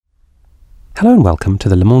Hello and welcome to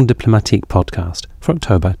the Le Monde Diplomatique podcast for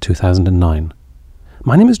October 2009.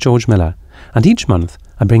 My name is George Miller, and each month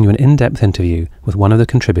I bring you an in-depth interview with one of the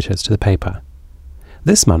contributors to the paper.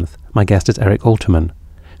 This month, my guest is Eric Alterman,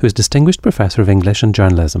 who is Distinguished Professor of English and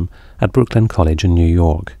Journalism at Brooklyn College in New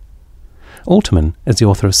York. Alterman is the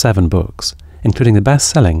author of 7 books, including the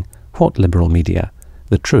best-selling What Liberal Media?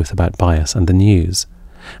 The Truth About Bias and the News,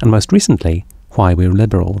 and most recently, Why We're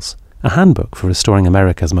Liberals, a handbook for restoring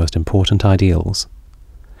America's most important ideals.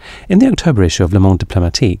 In the October issue of Le Monde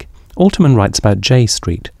Diplomatique, Alterman writes about J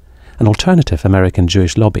Street, an alternative American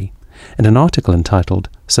Jewish lobby, in an article entitled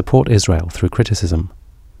Support Israel Through Criticism.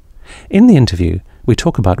 In the interview, we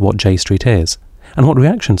talk about what J Street is, and what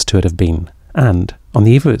reactions to it have been, and, on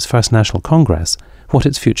the eve of its first National Congress, what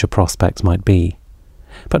its future prospects might be.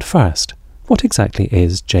 But first, what exactly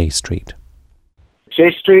is J Street?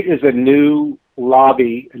 J Street is a new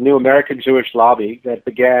lobby, a new American Jewish lobby that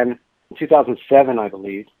began in 2007, I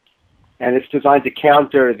believe, and it's designed to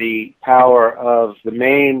counter the power of the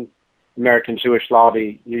main American Jewish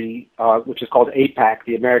lobby, which is called AIPAC,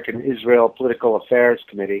 the American Israel Political Affairs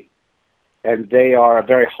Committee, and they are a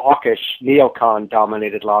very hawkish,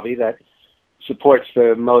 neocon-dominated lobby that supports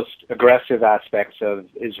the most aggressive aspects of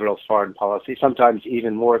Israel's foreign policy, sometimes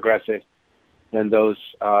even more aggressive than those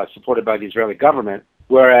supported by the Israeli government.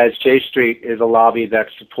 Whereas J Street is a lobby that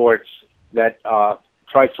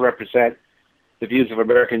tries to represent the views of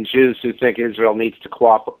American Jews who think Israel needs to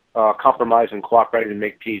compromise and cooperate and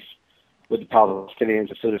make peace with the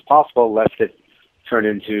Palestinians as soon as possible, lest it turn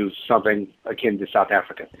into something akin to South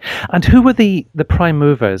Africa. And who were the prime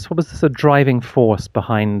movers? What was the sort of driving force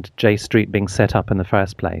behind J Street being set up in the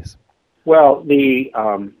first place? Well, the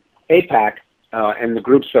AIPAC and the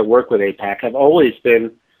groups that work with AIPAC have always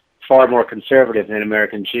been far more conservative than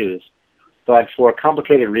American Jews. But for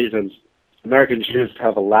complicated reasons, American Jews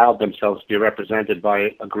have allowed themselves to be represented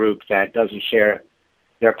by a group that doesn't share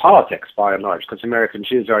their politics by and large, because American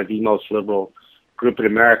Jews are the most liberal group in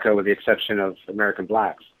America with the exception of American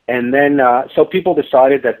blacks. And then, so people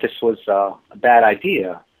decided that this was a bad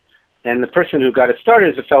idea. And the person who got it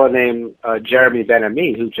started is a fellow named Jeremy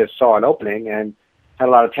Ben-Ami, who just saw an opening and had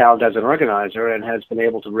a lot of talent as an organizer and has been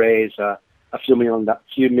able to raise a few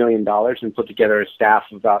million dollars and put together a staff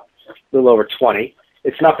of about a little over 20.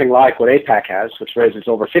 It's nothing like what AIPAC has, which raises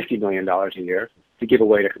over $50 million a year to give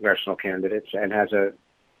away to congressional candidates and has a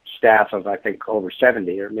staff of, I think, over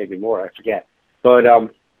 70 or maybe more, I forget. But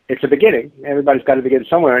it's a beginning. Everybody's got to begin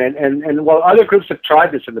somewhere. And while other groups have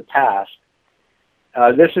tried this in the past,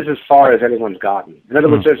 this is as far as anyone's gotten. In other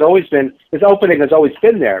words, this opening has always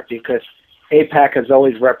been there because AIPAC has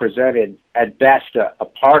always represented, at best, a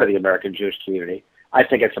part of the American Jewish community. I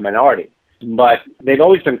think it's a minority. But they've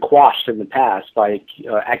always been quashed in the past by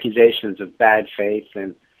accusations of bad faith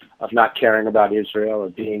and of not caring about Israel or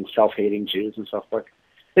being self-hating Jews and so forth.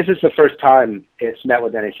 This is the first time it's met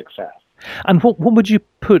with any success. And what would you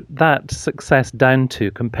put that success down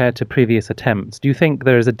to compared to previous attempts? Do you think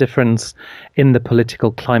there is a difference in the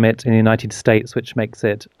political climate in the United States which makes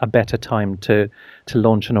it a better time to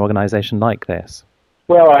launch an organization like this?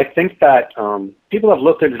 Well, I think that people have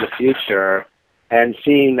looked into the future and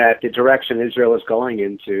seen that the direction Israel is going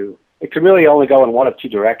into, it can really only go in one of two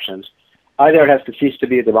directions. Either it has to cease to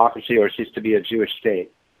be a democracy or cease to be a Jewish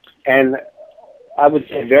state. And I would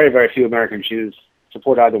say very, very few American Jews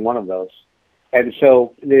support either one of those. And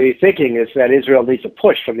so the thinking is that Israel needs a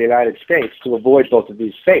push from the United States to avoid both of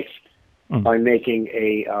these fates by making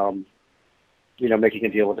a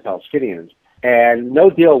deal with the Palestinians. And no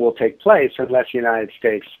deal will take place unless the United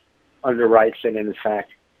States underwrites and, in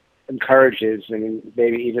fact, encourages and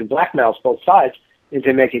maybe even blackmails both sides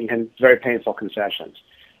into making very painful concessions.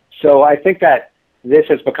 So I think that this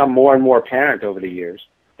has become more and more apparent over the years.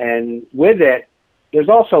 And with it, there's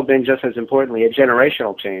also been, just as importantly, a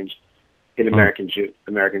generational change in American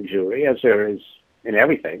Jewry, as there is in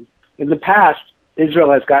everything. In the past, Israel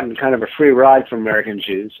has gotten kind of a free ride from American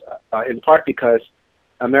Jews, in part because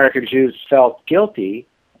American Jews felt guilty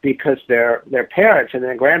because their parents and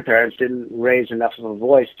their grandparents didn't raise enough of a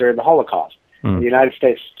voice during the Holocaust. The United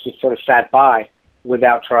States just sort of sat by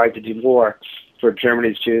without trying to do more for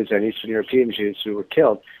Germany's Jews and Eastern European Jews who were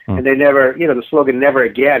killed. And they never, the slogan "never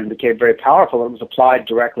again" became very powerful and was applied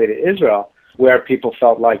directly to Israel, where people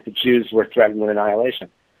felt like the Jews were threatened with annihilation.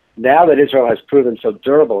 Now that Israel has proven so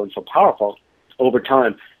durable and so powerful over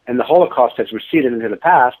time, and the Holocaust has receded into the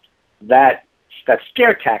past, that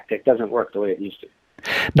scare tactic doesn't work the way it used to.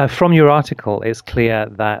 Now, from your article, it's clear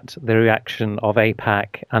that the reaction of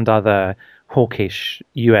AIPAC and other hawkish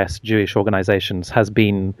US Jewish organizations has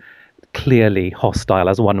been clearly hostile,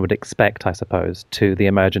 as one would expect, I suppose, to the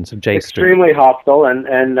emergence of J Street. Extremely hostile,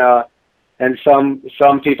 and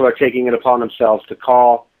some people are taking it upon themselves to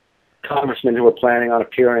call congressmen who are planning on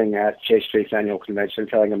appearing at J Street's annual convention,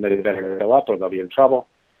 telling them that they better go up or they'll be in trouble.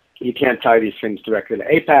 You can't tie these things directly to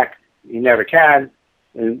AIPAC. You never can.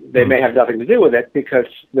 And they may have nothing to do with it because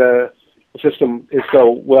the system is so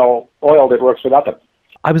well oiled it works without them.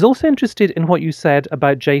 I was also interested in what you said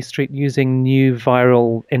about J Street using new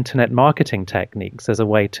viral internet marketing techniques as a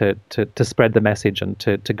way to spread the message and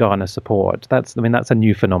to garner support. That's a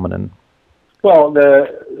new phenomenon. Well,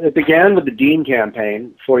 it began with the Dean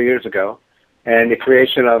campaign 4 years ago and the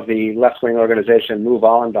creation of the left-wing organization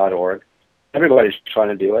MoveOn.org. Everybody's trying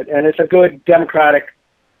to do it, and it's a good democratic,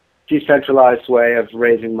 decentralized way of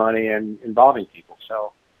raising money and involving people.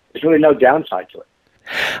 So there's really no downside to it.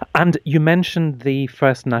 And you mentioned the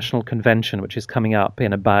First National Convention, which is coming up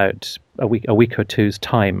in about a week or two's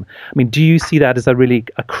time. I mean, do you see that as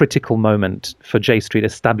a critical moment for J Street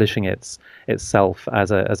establishing itself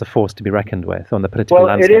as a force to be reckoned with on the political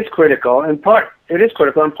landscape? Well, it is critical. In part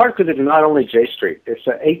because it's not only J Street. It's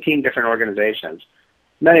 18 different organizations,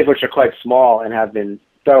 many of which are quite small and have been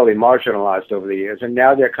thoroughly marginalized over the years. And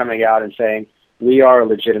now they're coming out and saying, we are a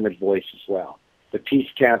legitimate voice as well. The Peace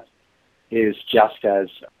Camp is just as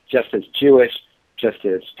Jewish, just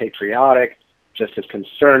as patriotic, just as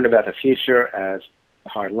concerned about the future as the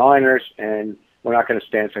hardliners, and we're not going to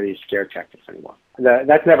stand for these scare tactics anymore.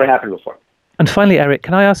 That's never happened before. And finally, Eric,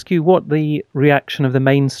 can I ask you what the reaction of the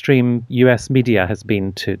mainstream US media has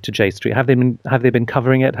been to J Street? Have they been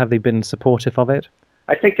covering it? Have they been supportive of it?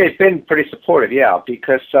 I think they've been pretty supportive, yeah,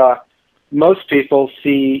 because most people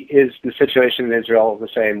see the situation in Israel the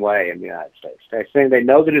same way in the United States. They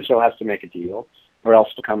know that Israel has to make a deal or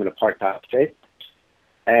else become an apartheid state,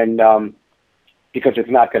 and because it's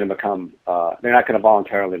not going to become, they're not going to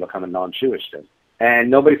voluntarily become a non-Jewish state. And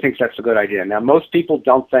nobody thinks that's a good idea. Now, most people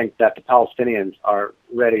don't think that the Palestinians are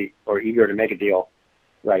ready or eager to make a deal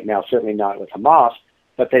right now, certainly not with Hamas,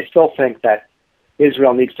 but they still think that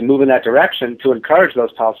Israel needs to move in that direction to encourage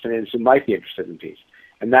those Palestinians who might be interested in peace.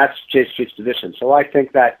 And that's J Street's position. So I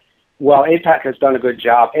think that while AIPAC has done a good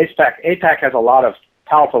job, AIPAC has a lot of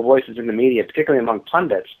powerful voices in the media, particularly among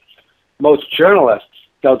pundits. Most journalists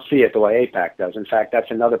don't see it the way AIPAC does. In fact,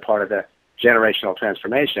 that's another part of the generational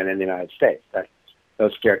transformation in the United States, that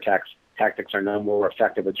those scare tactics are no more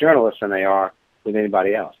effective with journalists than they are with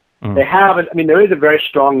anybody else. There is a very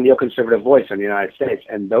strong neoconservative voice in the United States,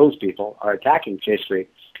 and those people are attacking J Street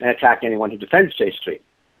and attack anyone who defends J Street.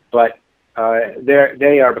 But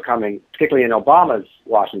they are becoming, particularly in Obama's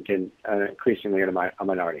Washington, increasingly a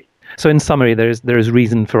minority. So in summary, there is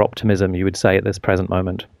reason for optimism, you would say, at this present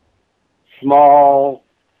moment? Small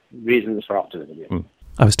reasons for optimism, yes.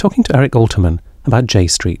 I was talking to Eric Alterman about J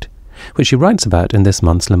Street, which he writes about in this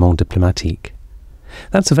month's Le Monde Diplomatique.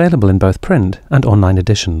 That's available in both print and online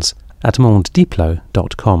editions at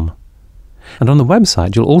mondediplo.com. And on the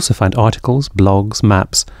website you'll also find articles, blogs,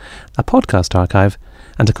 maps, a podcast archive,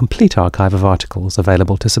 and a complete archive of articles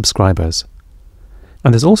available to subscribers.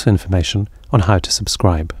 And there's also information on how to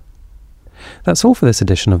subscribe. That's all for this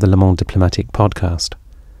edition of the Le Monde Diplomatique podcast.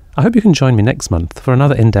 I hope you can join me next month for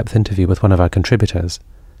another in-depth interview with one of our contributors.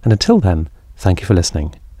 And until then, thank you for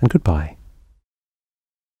listening, and goodbye.